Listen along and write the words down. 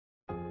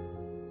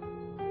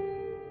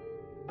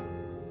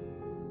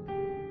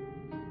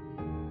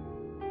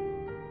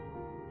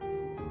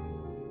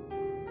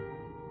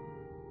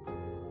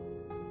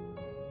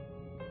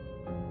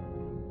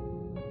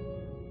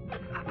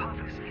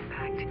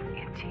impact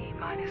in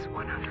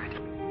T-100.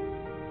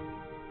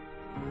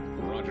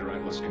 Roger,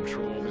 Atlas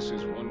Control. This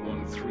is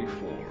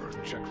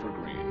 1134. Check for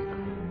green.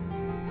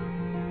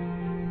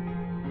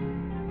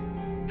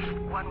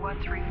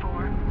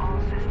 1134,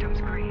 all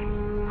systems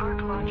green.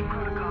 Arc launch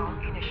protocol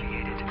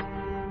initiated.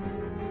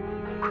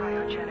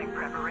 Cryogenic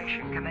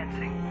preparation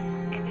commencing.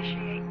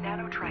 Initiate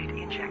nanotrite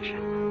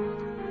injection.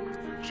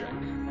 Check.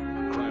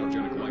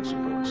 Cryogenic life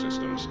support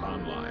systems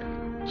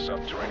online.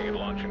 Subterranean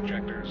launch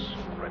injectors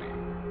ready.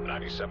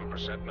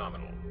 97%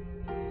 nominal.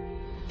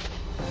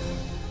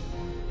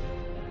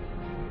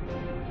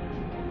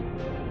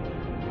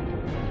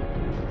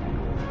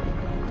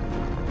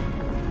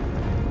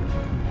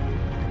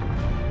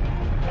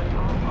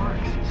 All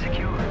arcs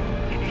secure.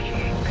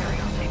 Initiate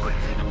burial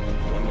sequence.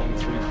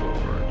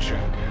 1134.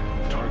 Check.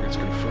 Targets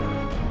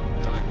confirmed.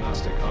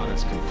 Diagnostic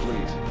audits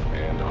complete.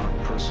 And ARC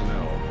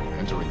personnel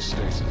entering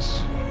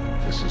stasis.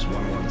 This is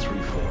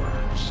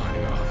 1134.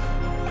 Signing off.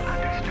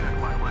 Understood,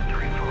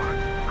 1134.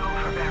 Go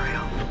for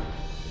burial.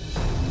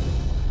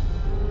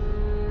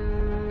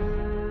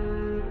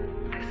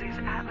 This is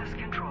Atlas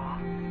Control.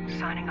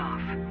 Signing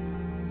off.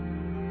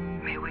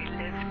 May we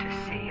live to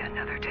see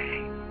another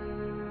day.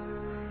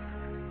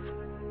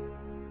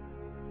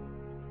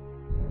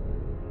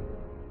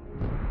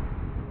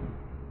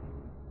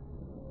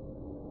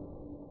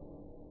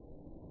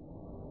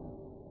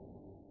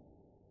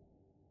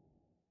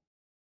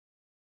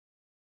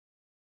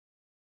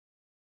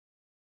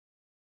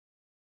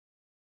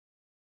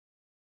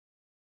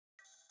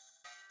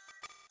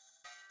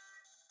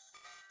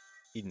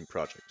 Eden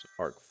Project,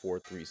 ARC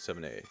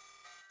 437A.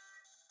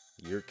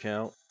 Year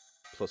count,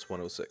 plus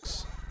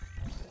 106.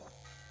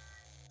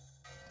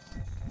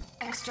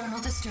 External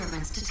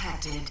disturbance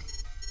detected.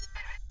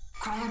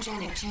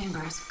 Cryogenic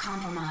chambers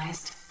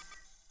compromised.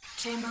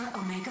 Chamber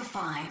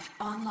Omega-5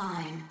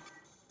 online.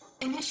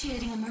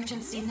 Initiating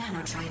emergency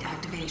nanotrite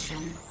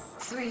activation.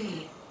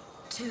 3,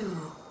 2,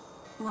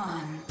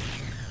 1.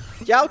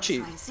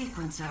 Youchie! Nanotrite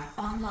sequencer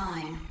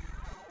online.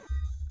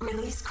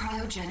 Release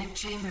cryogenic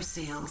chamber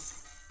seals.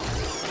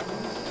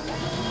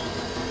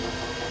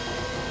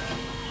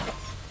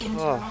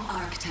 Internal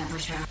arc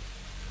temperature.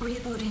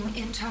 Rebooting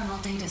internal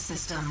data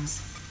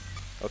systems.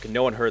 Okay,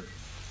 no one heard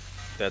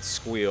that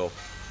squeal,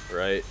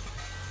 right?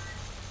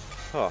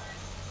 Huh.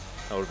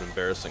 That would have been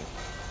embarrassing.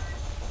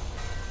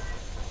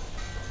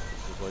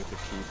 I'd like to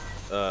keep,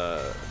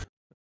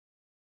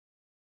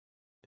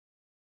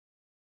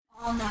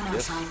 All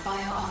nanotrite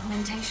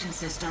bio-augmentation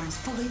systems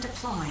fully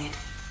deployed.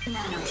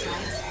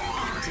 Nanotrites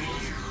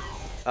active.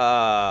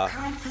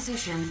 Current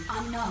position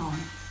unknown.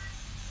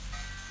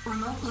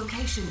 Remote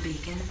location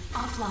beacon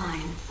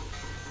offline.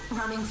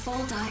 Running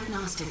full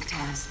diagnostic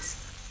tests.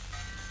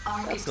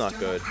 Our That's not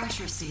external good.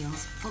 pressure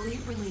seals fully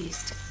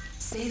released.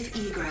 Safe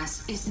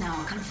egress is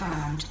now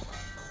confirmed.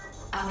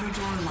 Outer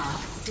door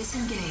lock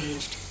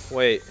disengaged.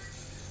 Wait,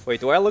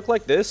 do I look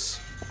like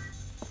this?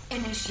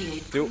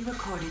 Initiate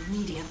pre-recorded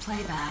media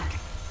playback.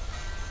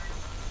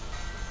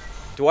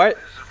 Do I? This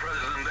is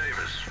President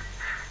Davis.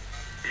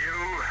 You,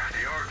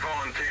 the ARC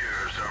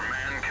volunteers, are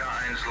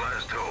mankind's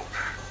last hope.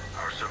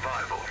 Our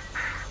survival,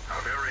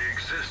 our very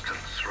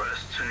existence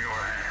rests in your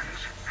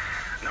hands.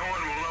 No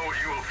one will know what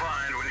you will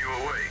find when you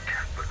awake,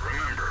 but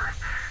remember,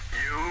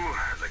 you,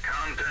 the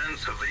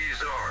contents of these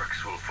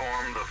arcs will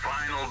form the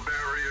final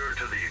barrier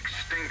to the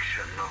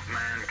extinction of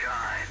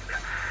mankind.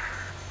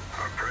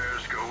 Our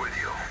prayers go with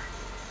you,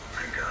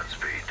 and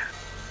Godspeed.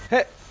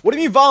 Hey, what do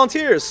you mean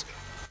volunteers?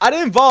 I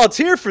didn't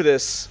volunteer for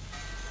this.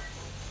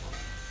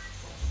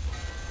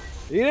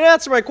 You didn't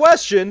answer my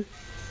question.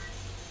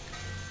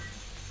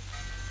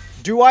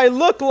 Do I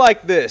look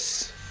like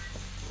this?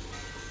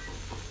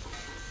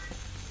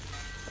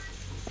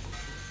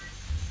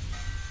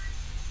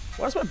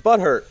 Why does my butt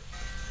hurt?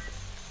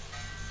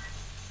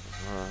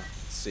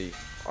 Let's see.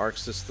 Arc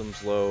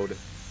systems load.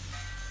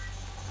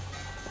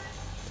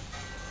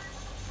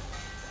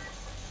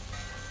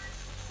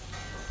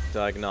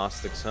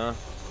 Diagnostics, huh?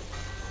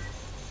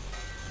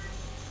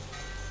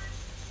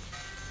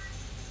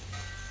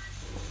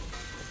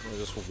 Can I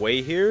just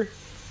wait here?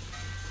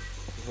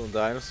 Little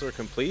dinosaur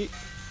complete?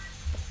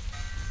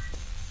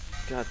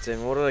 God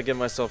damn, what did I get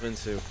myself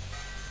into?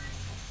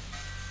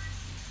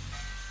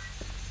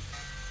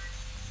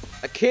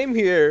 I came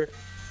here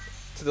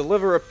to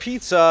deliver a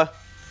pizza,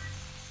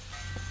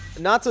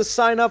 not to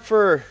sign up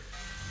for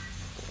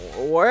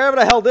wherever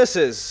the hell this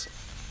is.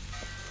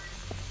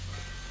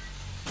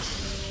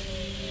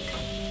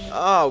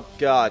 Oh,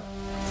 God.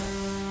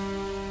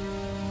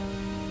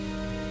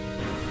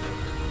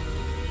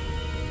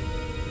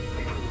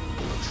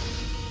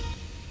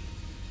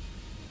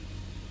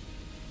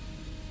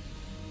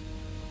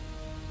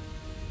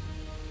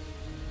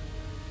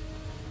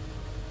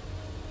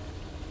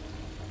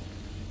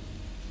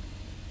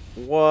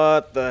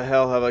 What the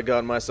hell have I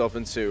gotten myself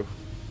into?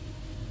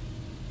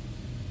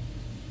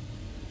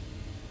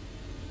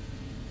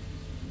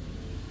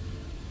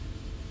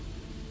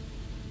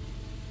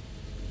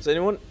 Is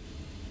anyone...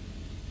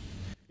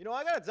 You know,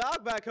 I got a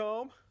dog back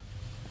home.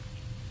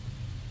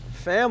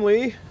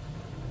 Family.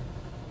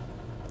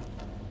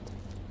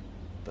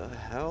 The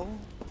hell?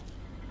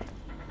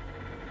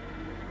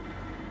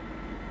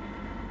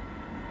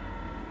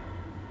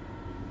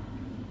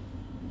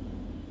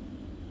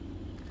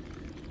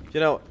 You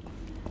know,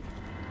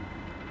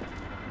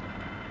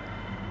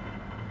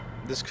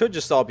 this could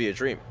just all be a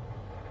dream.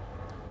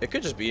 It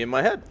could just be in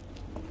my head.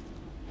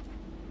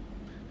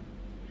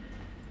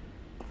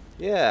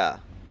 Yeah,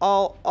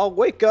 I'll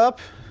wake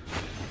up.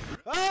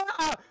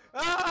 Ah!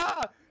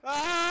 Ah!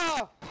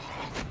 Ah!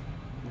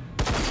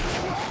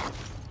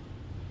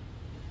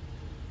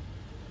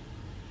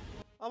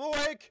 I'm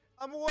awake.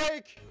 I'm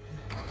awake.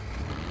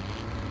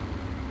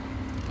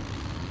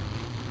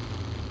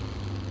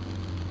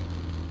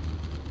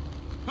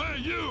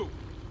 Hey, you!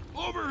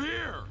 Over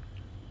here!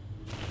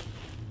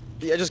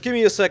 Yeah, just give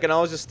me a second.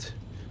 I was just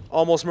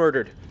almost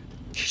murdered.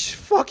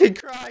 Fucking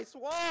Christ,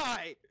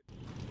 why?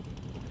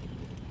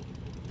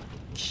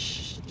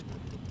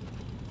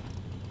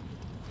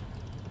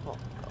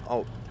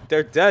 Oh,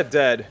 they're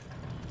dead.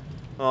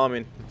 Oh, I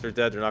mean, if they're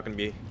dead, they're not gonna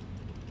be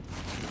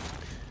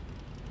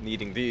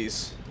needing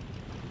these.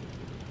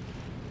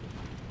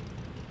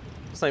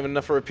 It's not even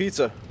enough for a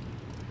pizza.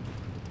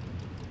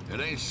 It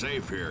ain't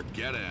safe here.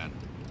 Get in.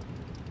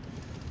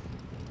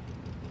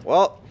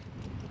 Well,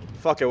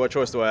 fuck it. What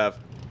choice do I have?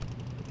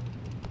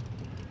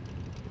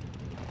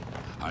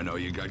 I know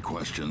you got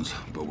questions,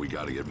 but we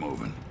gotta get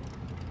moving.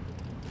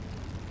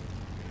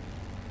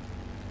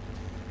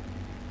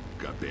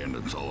 Got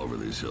bandits all over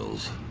these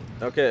hills.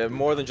 Okay,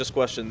 more than just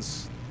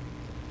questions.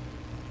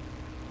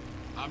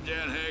 I'm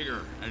Dan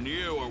Hager, and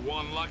you are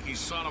one lucky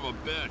son of a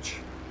bitch.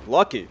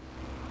 Lucky.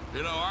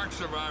 You know, ARC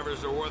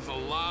survivors are worth a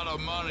lot of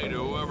money to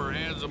whoever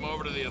hands them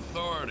over to the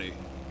authority.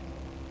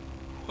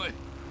 Wait,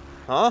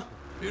 Huh?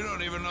 you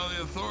don't even know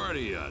the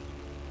authority yet.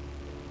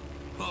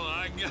 Well,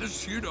 I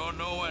guess you don't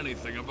know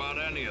anything about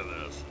any of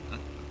this.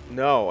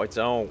 No, I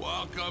don't.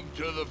 Welcome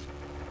to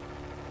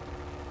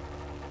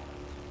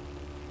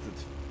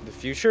The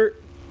future?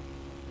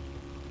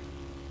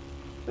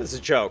 This is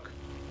a joke.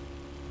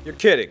 You're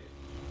kidding.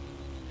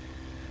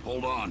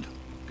 Hold on.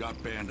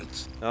 Got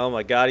bandits. Oh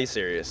my god, he's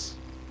serious.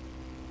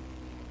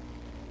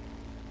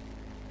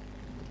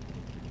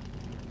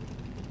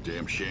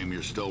 Damn shame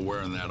you're still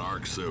wearing that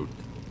ARC suit.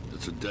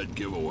 It's a dead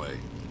giveaway.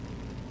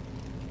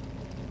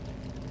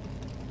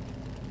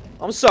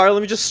 I'm sorry,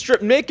 let me just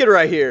strip naked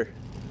right here.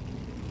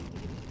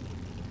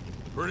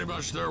 Pretty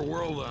much their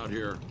world out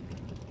here.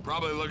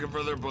 Probably looking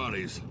for their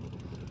buddies.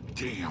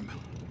 Damn.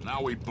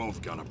 Now we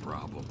both got a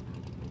problem.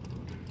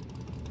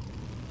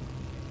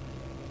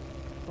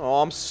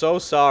 Oh, I'm so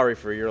sorry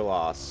for your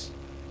loss.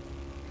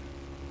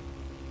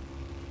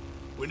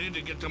 We need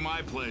to get to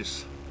my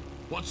place.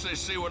 Once they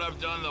see what I've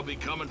done, they'll be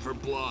coming for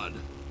blood.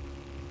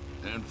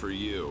 And for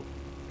you.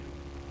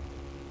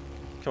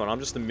 Come on, I'm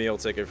just a meal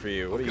ticket for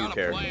you. What do you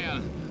care? I've got a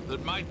plan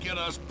that might get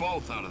us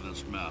both out of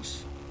this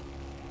mess.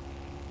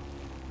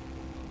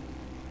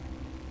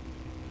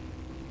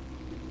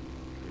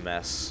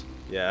 Mess.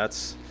 Yeah,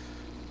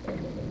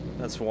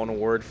 that's one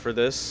word for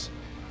this.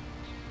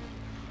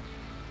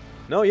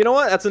 No, you know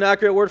what? That's an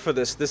accurate word for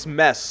this. This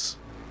mess.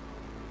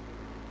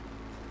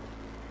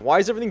 Why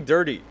is everything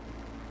dirty? You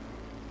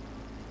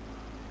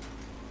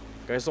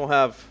guys don't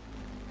have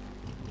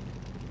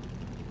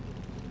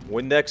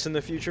Windex in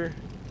the future?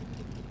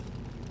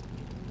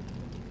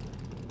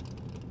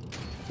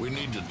 We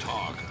need to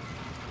talk.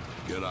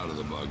 Get out of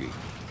the buggy.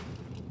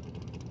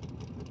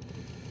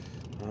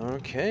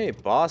 Okay,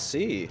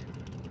 bossy.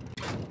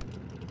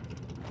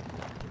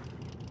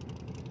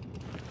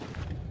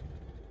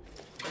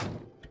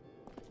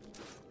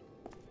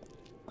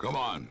 Come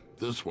on,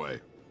 this way.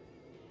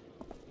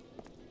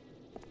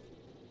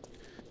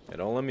 Hey,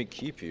 don't let me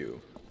keep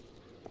you.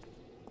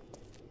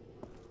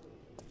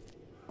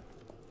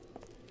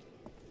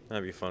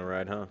 That'd be a fun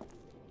ride, huh?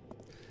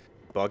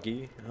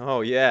 Buggy?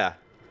 Oh, yeah.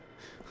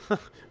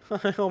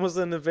 I almost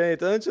didn't pay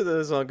attention to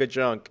this hunk of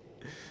junk.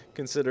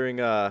 Considering,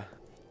 you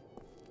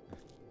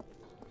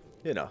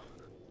know.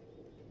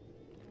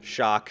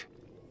 Shock.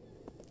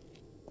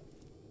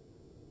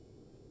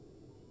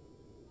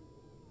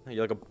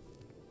 You're like a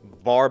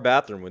bar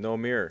bathroom with no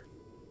mirror.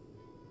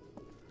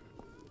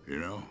 You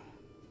know,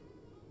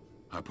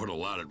 I put a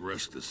lot at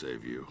risk to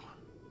save you.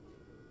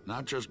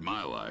 Not just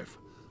my life,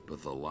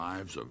 but the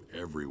lives of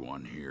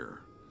everyone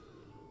here.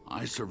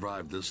 I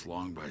survived this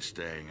long by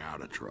staying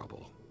out of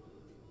trouble.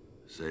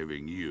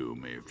 Saving you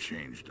may have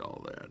changed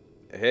all that.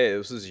 Hey,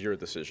 this is your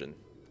decision.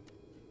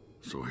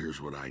 So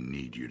here's what I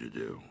need you to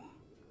do.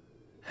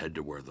 Head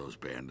to where those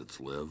bandits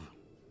live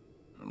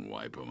and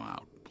wipe them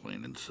out,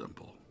 plain and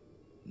simple.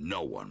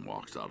 No one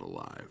walks out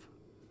alive,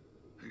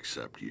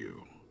 except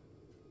you.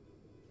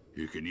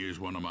 You can use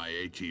one of my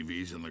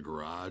ATVs in the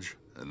garage,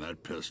 and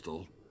that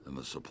pistol, and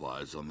the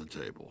supplies on the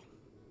table.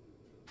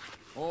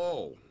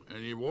 Oh,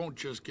 and you won't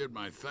just get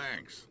my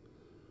thanks.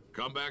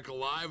 Come back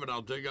alive and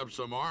I'll dig up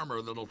some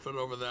armor that'll fit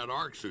over that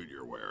ARC suit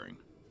you're wearing.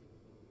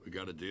 We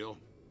got a deal?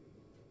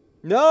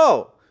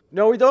 No!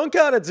 No, we don't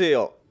got a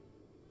deal.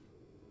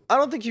 I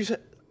don't think you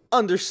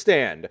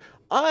understand.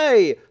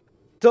 I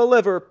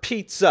deliver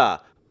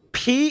pizza.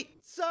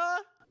 Pizza?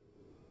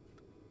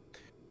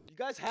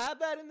 guys have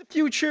that in the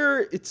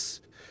future?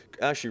 It's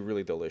actually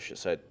really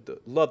delicious. I'd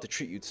love to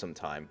treat you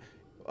sometime.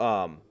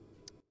 And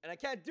I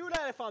can't do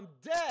that if I'm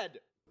dead.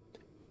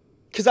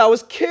 Because I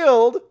was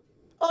killed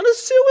on a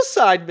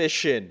suicide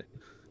mission.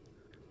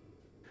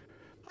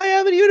 I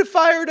haven't even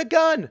fired a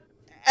gun.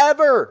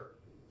 Ever.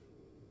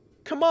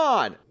 Come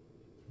on.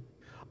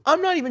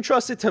 I'm not even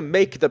trusted to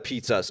make the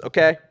pizzas,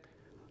 okay?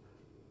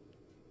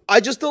 I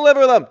just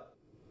deliver them.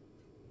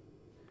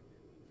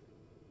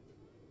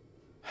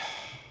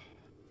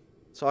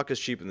 Talk is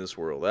cheap in this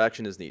world.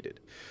 Action is needed.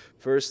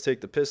 First,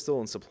 take the pistol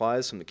and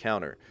supplies from the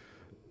counter.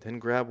 Then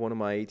grab one of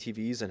my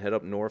ATVs and head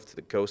up north to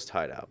the ghost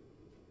hideout.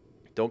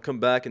 Don't come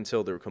back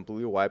until they're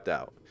completely wiped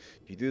out.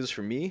 You do this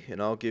for me,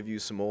 and I'll give you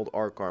some old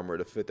Ark armor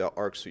to fit that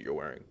Ark suit you're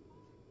wearing.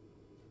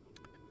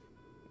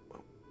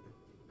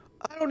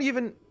 I don't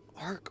even...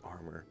 Ark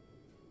armor.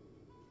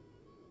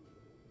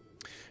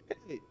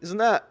 Hey, isn't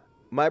that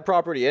my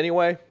property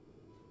anyway?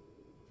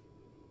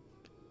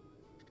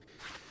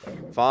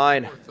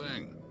 Fine. Poor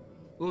thing.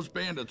 Those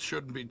bandits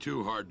shouldn't be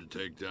too hard to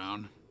take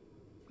down.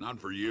 Not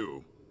for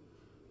you.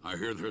 I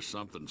hear there's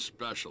something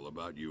special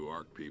about you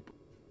Ark people.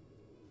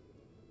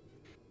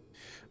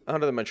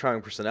 Other than my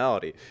charming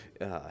personality.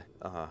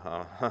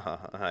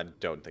 I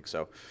don't think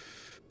so.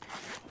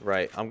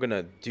 Right, I'm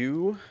gonna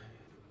do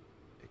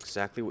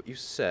exactly what you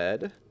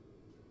said.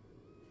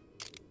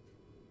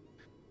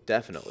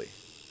 Definitely.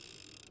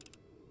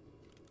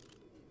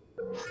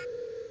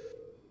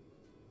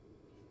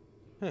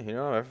 Hey, you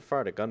know, I've never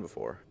fired a gun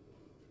before.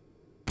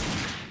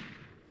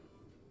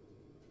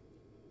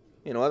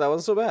 You know what? That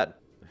wasn't so bad.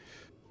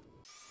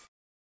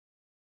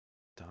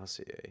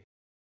 Dossier.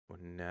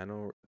 When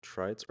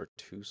nanotrites are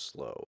too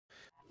slow.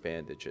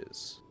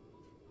 Bandages.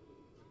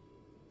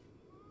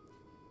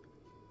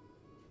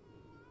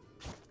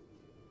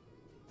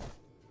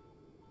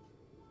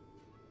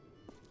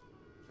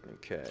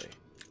 Okay.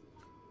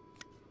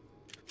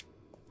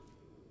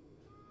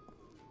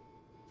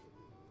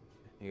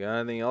 You got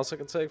anything else I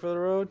can take for the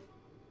road?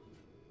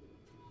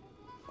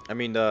 I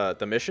mean,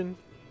 the mission?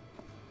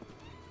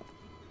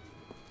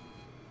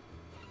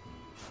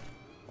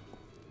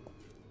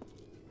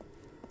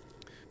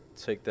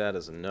 Take that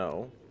as a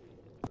no.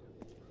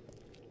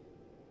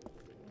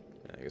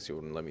 I guess he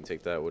wouldn't let me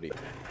take that, would he?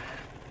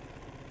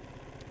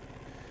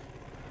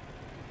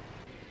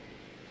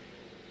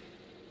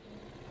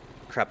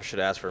 Crap, I should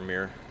ask for a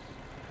mirror.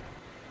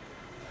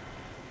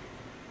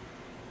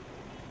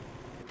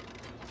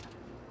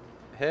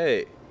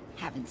 Hey.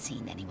 Haven't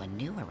seen anyone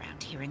new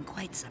around here in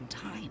quite some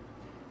time.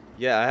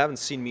 Yeah, I haven't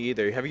seen me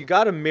either. Have you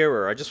got a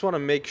mirror? I just want to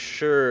make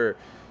sure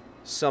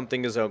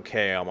something is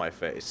okay on my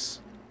face.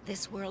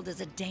 This world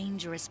is a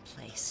dangerous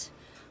place.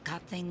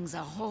 Got things a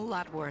whole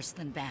lot worse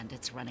than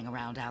bandits running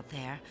around out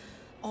there.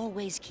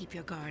 Always keep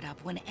your guard up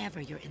whenever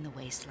you're in the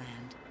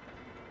wasteland.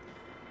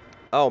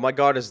 Oh, my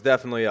guard is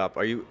definitely up.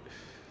 Are you...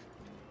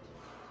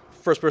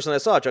 First person I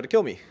saw tried to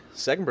kill me.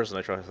 Second person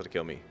I tried to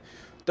kill me.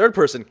 Third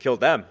person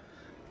killed them.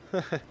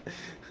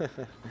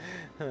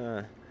 Card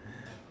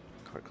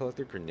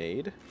collector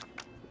grenade?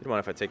 You don't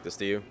mind if I take this,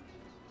 do you?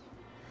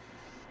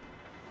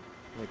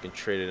 I can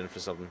trade it in for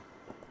something.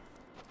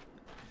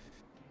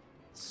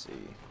 Let's see.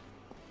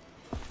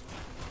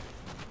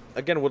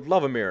 Again, would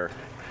love a mirror.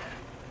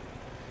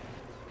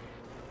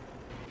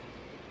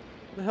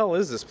 What the hell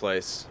is this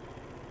place?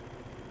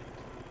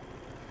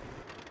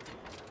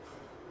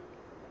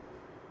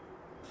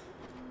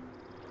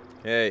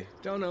 Hey.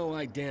 Don't know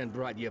why Dan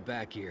brought you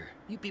back here.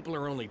 You people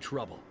are only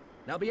trouble.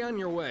 Now be on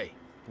your way.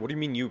 What do you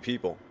mean, you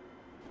people?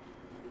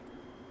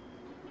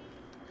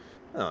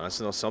 Oh, I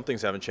know some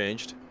things haven't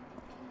changed.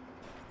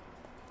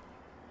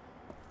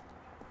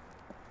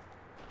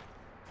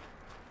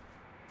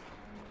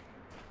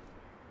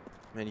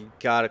 Man, you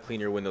gotta clean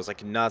your windows. I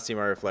cannot see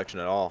my reflection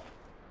at all.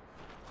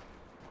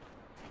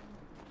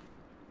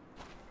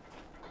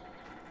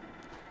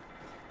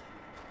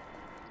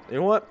 You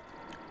know what?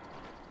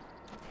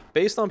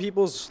 Based on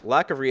people's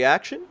lack of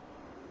reaction,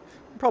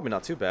 probably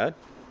not too bad.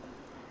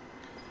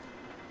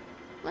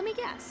 Let me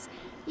guess.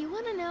 You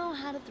want to know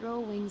how to throw a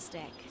wing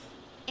stick.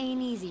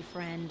 Ain't easy,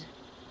 friend.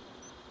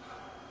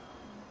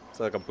 It's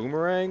like a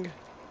boomerang.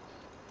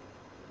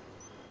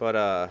 But,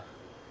 I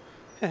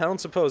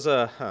don't suppose,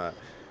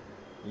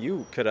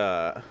 you could,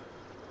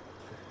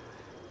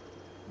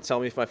 tell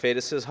me if my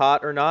fetus is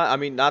hot or not. I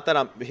mean, not that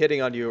I'm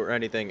hitting on you or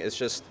anything. It's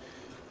just...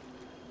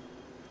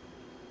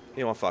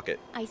 You know what, fuck it.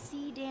 I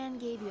see Dan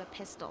gave you a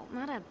pistol.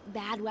 Not a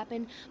bad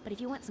weapon, but if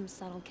you want some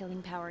subtle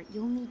killing power,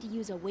 you'll need to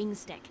use a wing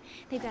stick.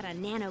 They've got a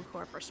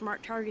nanocore for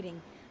smart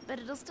targeting, but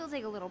it'll still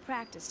take a little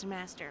practice to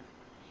master.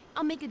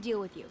 I'll make a deal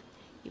with you.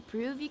 You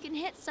prove you can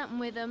hit something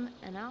with them,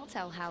 and I'll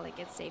tell Halleck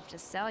it's safe to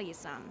sell you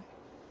some.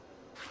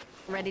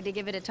 Ready to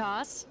give it a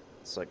toss?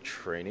 It's like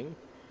training.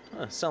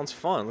 Sounds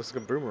fun. Looks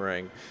like a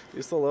boomerang. I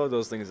used to love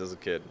those things as a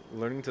kid.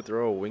 Learning to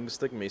throw a wing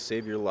stick may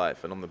save your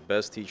life, and I'm the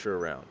best teacher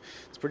around.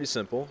 It's pretty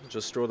simple.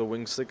 Just throw the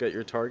wing stick at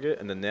your target,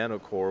 and the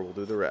nanocore will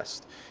do the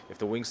rest. If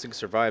the wing stick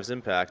survives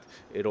impact,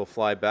 it'll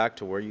fly back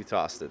to where you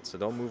tossed it, so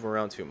don't move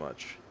around too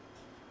much.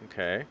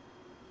 Okay.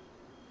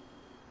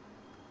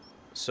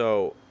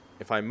 So,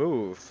 if I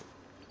move,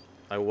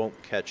 I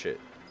won't catch it.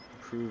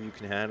 Prove you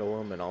can handle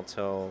them, and I'll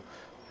tell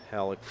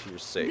Halleck you're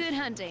safe. Good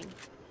hunting.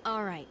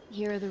 All right,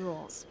 here are the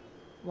rules.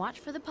 Watch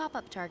for the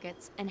pop-up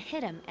targets and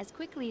hit them as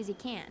quickly as you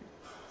can.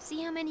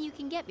 See how many you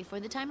can get before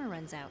the timer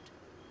runs out.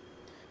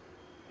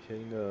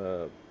 Hitting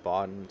a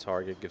bottom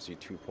target gives you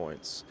 2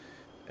 points,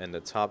 and the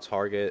top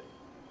target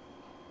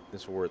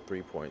is worth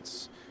 3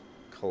 points.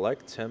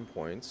 Collect 10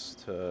 points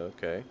to...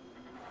 okay.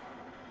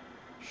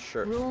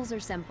 Sure. Rules are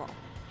simple.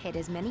 Hit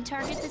as many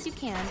targets as you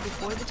can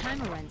before the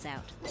timer runs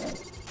out.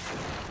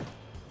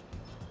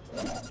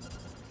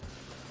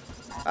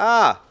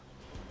 Ah!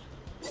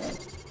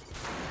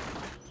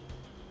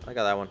 I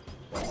got that one.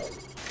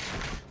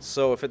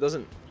 So if it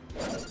doesn't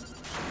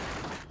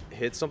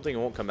hit something, it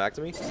won't come back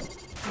to me?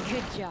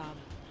 Good job.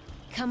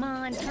 Come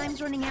on,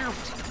 time's running out.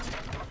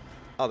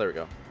 Oh, there we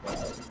go.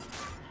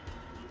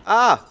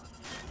 Ah!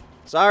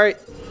 Sorry.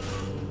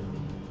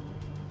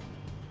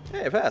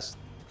 Hey, I passed.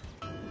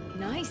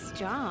 Nice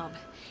job.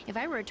 If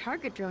I were a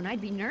target drone,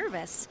 I'd be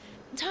nervous.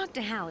 Talk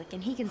to Halleck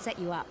and he can set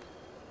you up.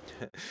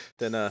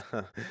 Then,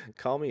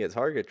 call me a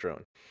target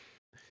drone.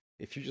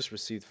 If you just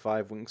received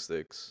 5 wing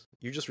sticks,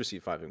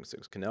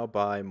 can now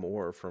buy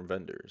more from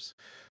vendors.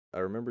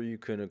 Remember, you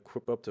can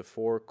equip up to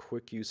 4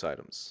 quick use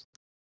items.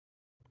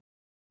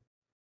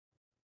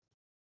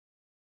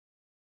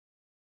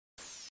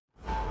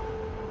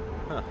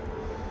 Huh.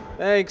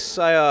 Thanks,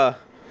 I,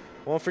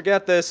 won't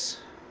forget this.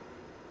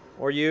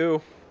 Or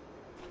you.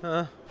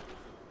 Huh?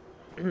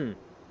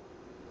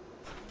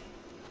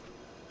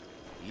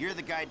 You're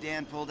the guy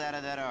Dan pulled out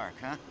of that Ark,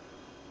 huh?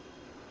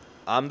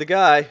 I'm the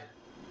guy.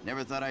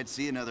 Never thought I'd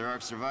see another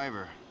Ark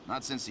survivor.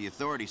 Not since the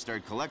authorities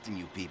started collecting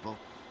you people.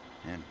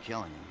 And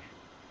killing them.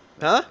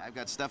 Huh? I've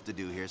got stuff to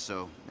do here,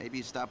 so maybe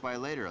you stop by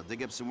later. I'll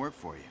dig up some work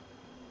for you.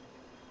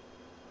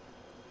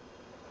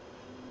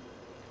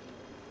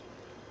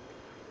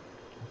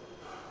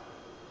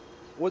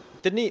 What?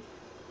 Didn't he...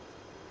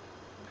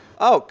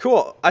 Oh,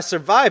 cool. I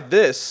survived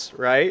this,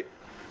 right?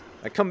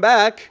 I come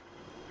back.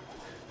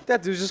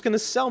 That dude's just gonna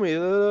sell me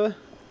the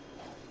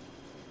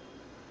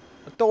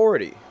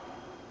authority.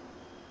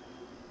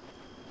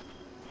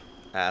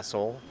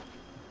 Asshole.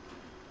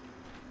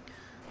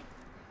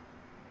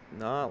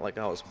 Not like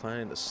I was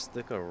planning to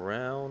stick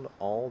around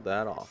all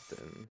that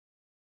often.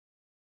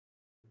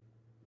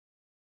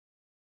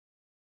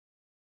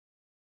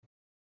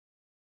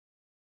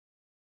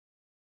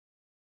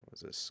 What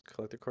was this?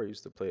 Collector card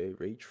used to play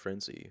Rage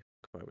Frenzy.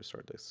 Come on, we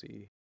start to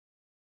see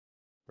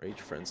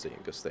Rage Frenzy.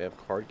 I guess they have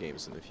card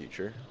games in the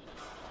future.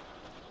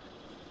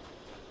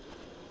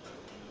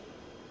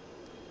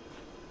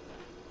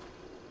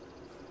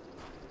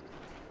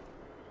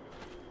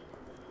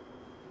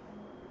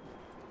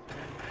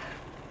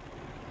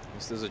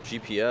 This is a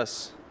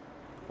GPS.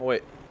 Oh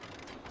wait.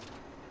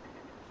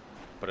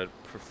 But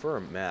I'd prefer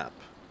a map.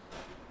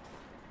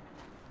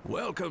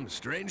 Welcome,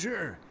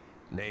 stranger.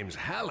 Name's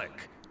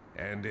Halleck,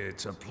 and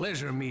it's a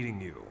pleasure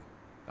meeting you.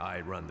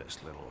 I run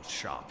this little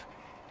shop.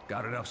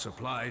 Got enough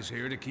supplies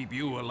here to keep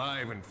you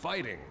alive and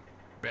fighting.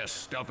 Best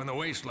stuff in the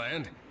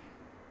wasteland.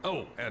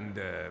 Oh, and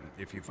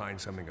if you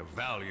find something of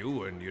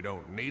value and you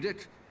don't need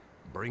it,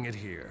 bring it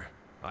here.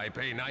 I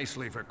pay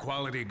nicely for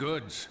quality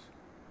goods.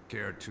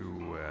 Care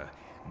to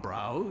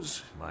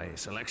browse my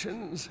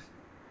selections?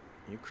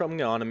 You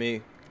crumbing on to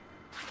me.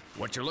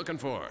 What you looking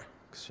for?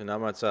 So now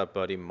what's up,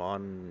 buddy?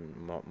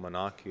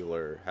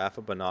 Monocular. Half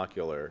a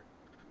binocular.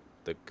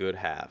 The good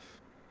half.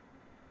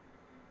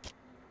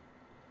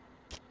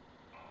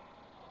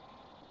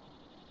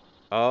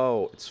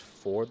 Oh, it's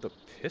for the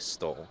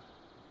pistol.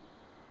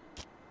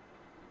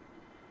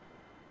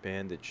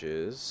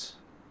 Bandages.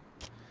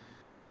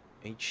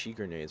 8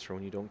 grenades for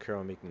when you don't care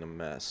about making a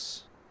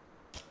mess.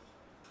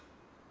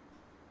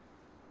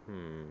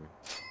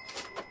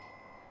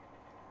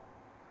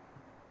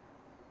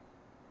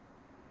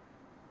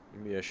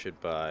 Maybe I should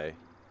buy...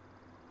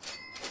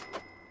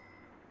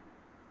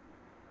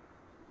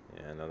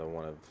 yeah, another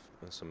one of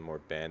some more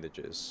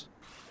bandages.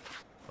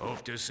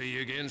 Hope to see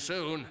you again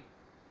soon.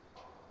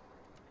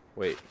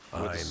 Wait,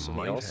 I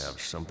might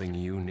have something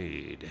you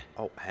need.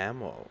 Oh,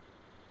 ammo.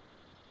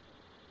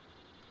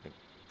 I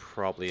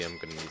probably am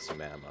gonna need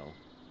some ammo.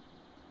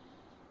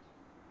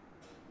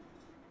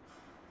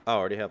 Oh, I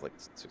already have like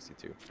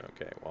 62.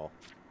 Okay, well.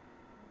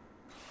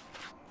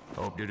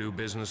 Hope to do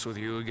business with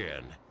you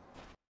again.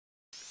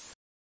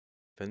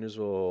 Vendors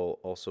will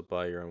also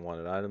buy your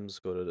unwanted items.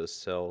 Go to the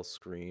sell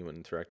screen and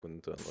interact with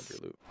them to unload your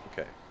loot.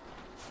 Okay.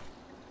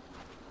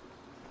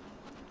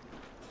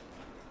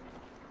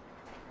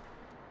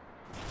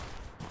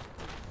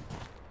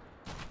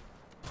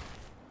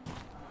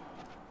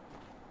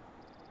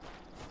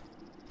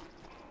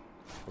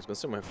 I was gonna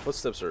say my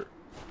footsteps are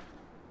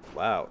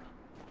loud.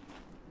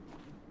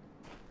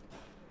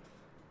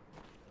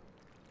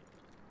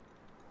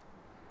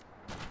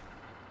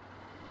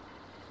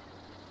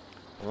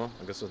 Well,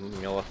 I guess there's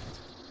nothing left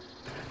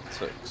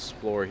to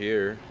explore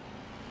here.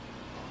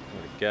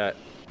 What to get?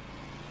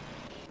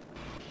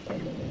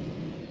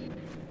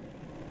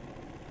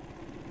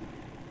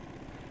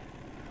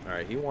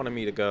 Alright, he wanted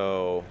me to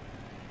go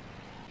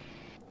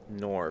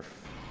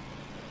north.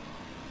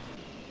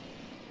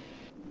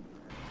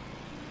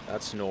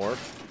 That's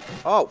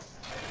north. Oh!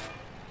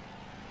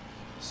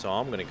 So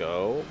I'm gonna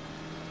go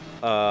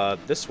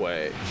this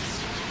way.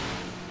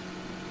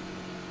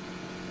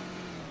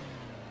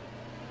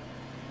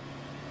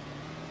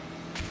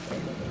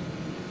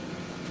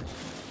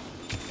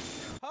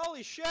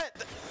 Holy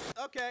shit!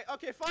 Okay,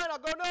 okay, fine, I'll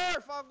go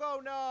north! I'll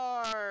go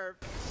north!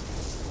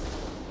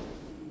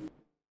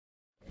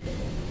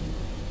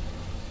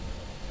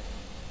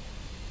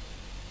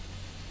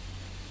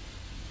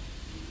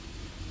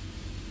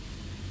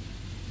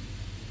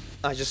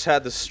 I just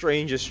had the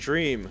strangest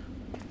dream.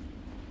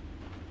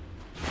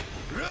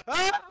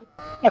 Ah!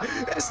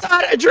 It's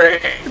not a dream!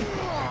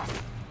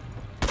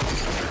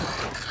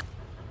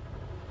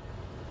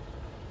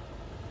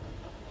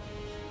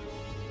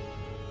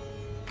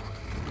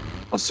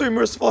 Oh, sweet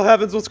merciful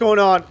heavens, what's going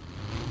on?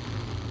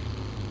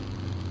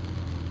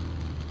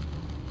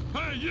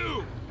 Hey,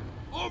 you!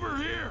 Over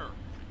here!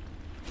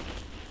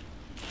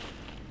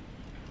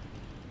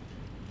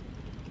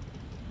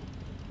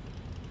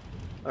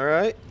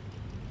 Alright.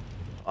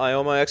 I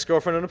owe my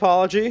ex-girlfriend an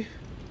apology.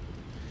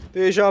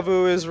 Deja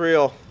vu is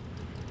real.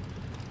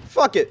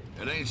 Fuck it.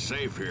 It ain't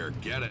safe here,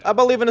 get it? I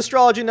believe in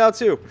astrology now,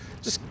 too.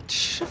 Just...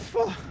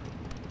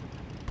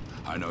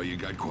 I know you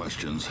got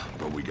questions,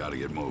 but we gotta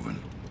get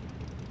moving.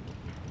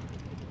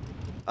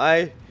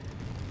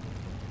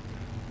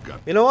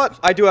 You know what?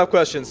 I do have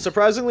questions.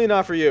 Surprisingly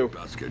not for you.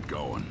 Let's get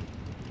going.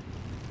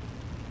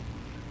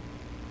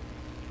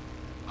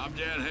 I'm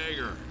Dan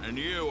Hager, and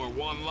you are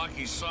one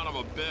lucky son of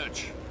a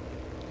bitch.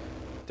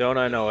 Don't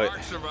I know it?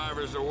 Ark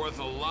survivors are worth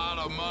a lot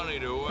of money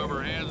to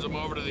whoever hands them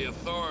over to the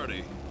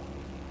authority.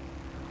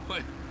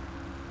 Wait,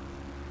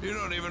 you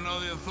don't even know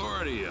the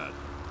authority yet.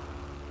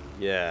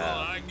 Yeah. Well,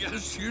 I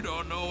guess you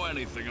don't know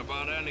anything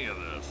about any of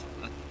this.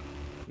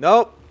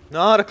 Nope,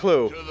 not a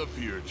clue. To the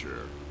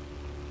future.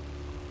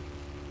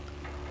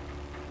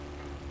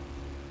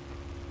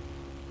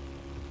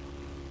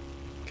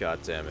 God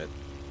damn it.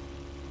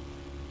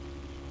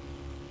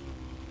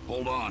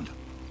 Hold on.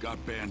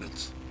 Got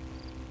bandits.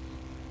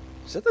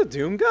 Is that the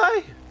Doom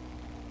guy?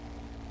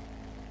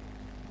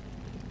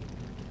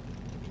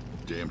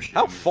 Damn shame.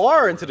 How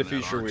far into the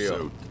future are we?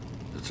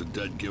 It's a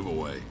dead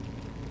giveaway.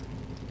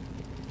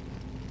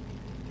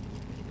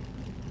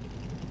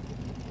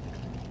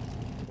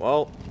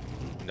 Well,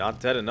 not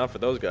dead enough for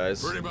those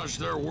guys. Pretty much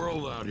their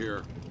world out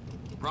here.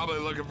 Probably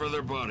looking for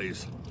their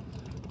buddies.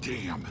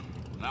 Damn.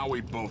 Now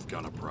we both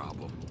got a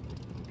problem.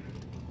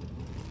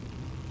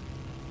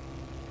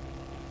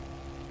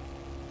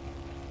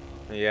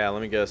 Yeah,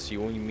 let me guess. You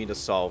want me to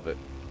solve it.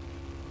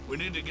 We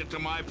need to get to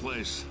my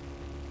place.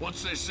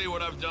 Once they see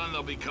what I've done,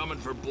 they'll be coming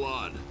for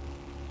blood.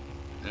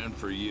 And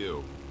for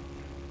you.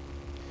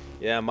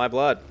 Yeah, my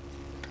blood.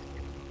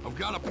 I've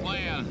got a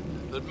plan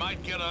that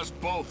might get us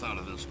both out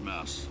of this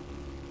mess.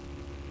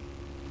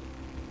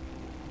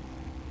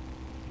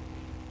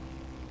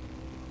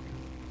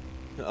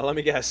 Let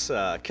me guess.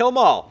 Kill them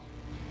all.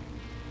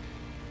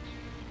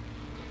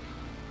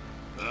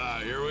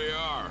 Here we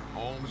are.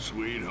 Home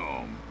sweet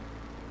home.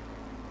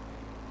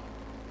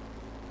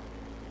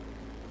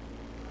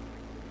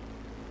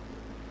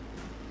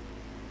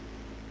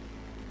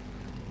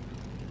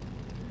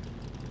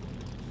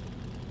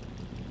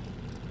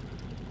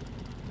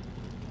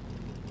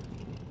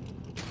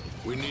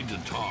 We need to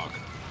talk.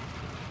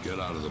 Get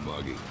out of the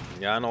buggy.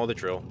 Yeah, I know the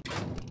drill.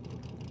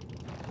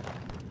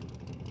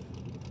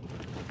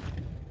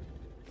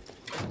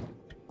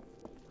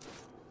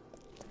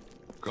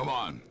 Come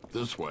on,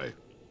 this way.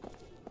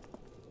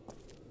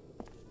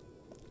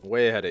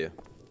 Way ahead of you.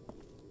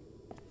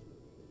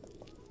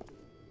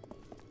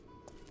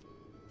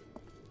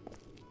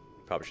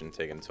 Probably shouldn't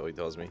take it until he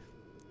tells me.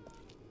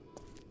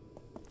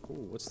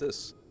 Ooh, what's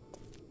this?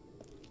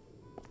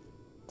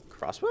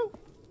 Crossbow?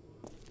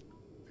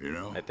 You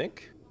know, I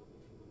think.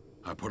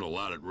 I put a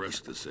lot at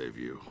risk to save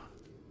you.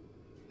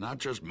 Not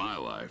just my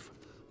life,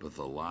 but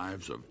the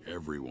lives of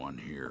everyone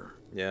here.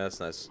 Yeah,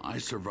 that's nice. I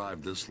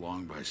survived this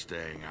long by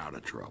staying out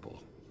of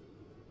trouble.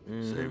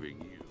 Saving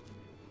you.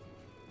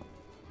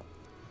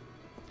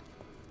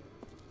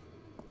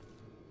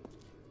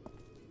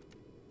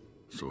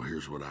 So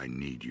here's what I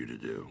need you to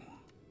do.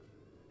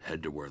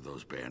 Head to where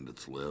those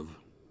bandits live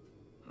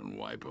and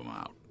wipe them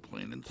out.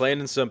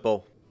 Plain and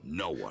simple.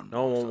 No one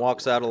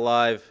walks out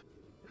alive.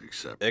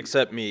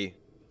 Except me.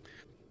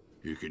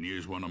 You can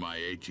use one of my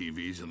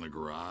ATVs in the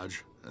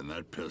garage, and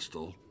that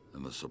pistol,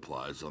 and the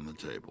supplies on the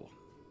table.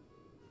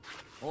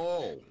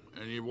 Oh,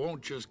 and you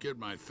won't just get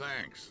my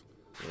thanks.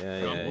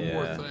 One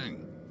more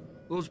thing.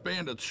 Those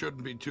bandits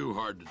shouldn't be too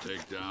hard to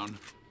take down.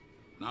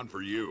 Not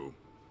for you.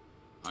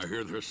 I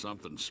hear there's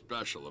something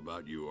special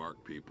about you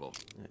Ark people.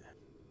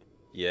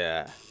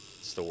 Yeah,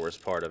 it's the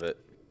worst part of it.